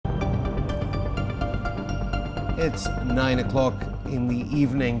It's 9 o'clock in the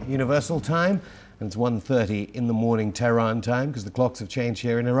evening Universal Time, and it's 1:30 in the morning Tehran time, because the clocks have changed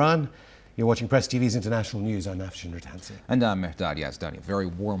here in Iran. You're watching Press TV's International News. I'm Afshin Rattansi. And I'm Mehrdad Yazdani. A very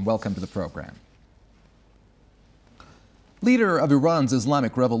warm welcome to the program. Leader of Iran's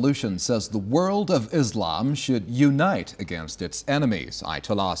Islamic Revolution says the world of Islam should unite against its enemies.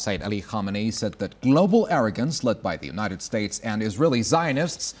 Ayatollah Sayyid Ali Khamenei said that global arrogance led by the United States and Israeli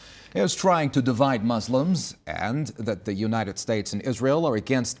Zionists is trying to divide Muslims, and that the United States and Israel are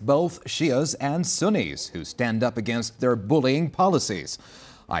against both Shias and Sunnis who stand up against their bullying policies.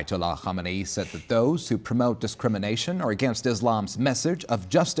 Ayatollah Khamenei said that those who promote discrimination are against Islam's message of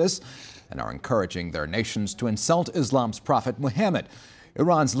justice and are encouraging their nations to insult Islam's prophet Muhammad.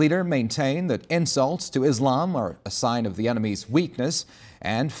 Iran's leader maintained that insults to Islam are a sign of the enemy's weakness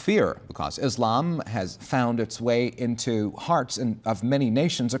and fear, because Islam has found its way into hearts of many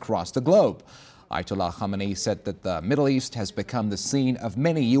nations across the globe. Ayatollah Khamenei said that the Middle East has become the scene of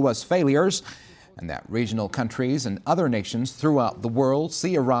many U.S. failures, and that regional countries and other nations throughout the world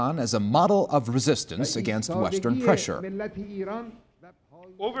see Iran as a model of resistance against Western pressure.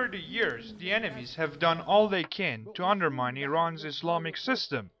 Over the years, the enemies have done all they can to undermine Iran's Islamic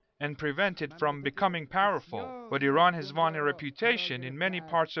system and prevent it from becoming powerful. But Iran has won a reputation in many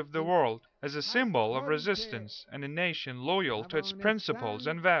parts of the world as a symbol of resistance and a nation loyal to its principles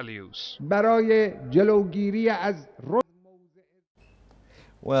and values.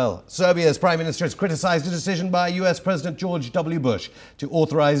 Well, Serbia's Prime Minister has criticized a decision by US President George W. Bush to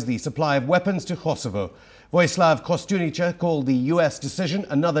authorize the supply of weapons to Kosovo. Vojislav Kostunica called the US decision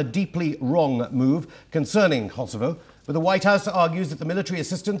another deeply wrong move concerning Kosovo, but the White House argues that the military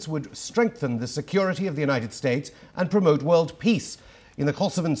assistance would strengthen the security of the United States and promote world peace. In the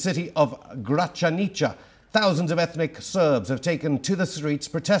Kosovan city of Gračanica, thousands of ethnic Serbs have taken to the streets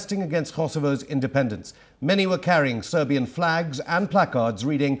protesting against Kosovo's independence. Many were carrying Serbian flags and placards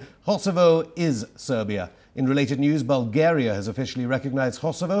reading, "Kosovo is Serbia." In related news, Bulgaria has officially recognized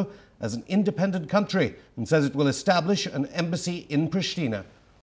Kosovo as an independent country and says it will establish an embassy in Pristina.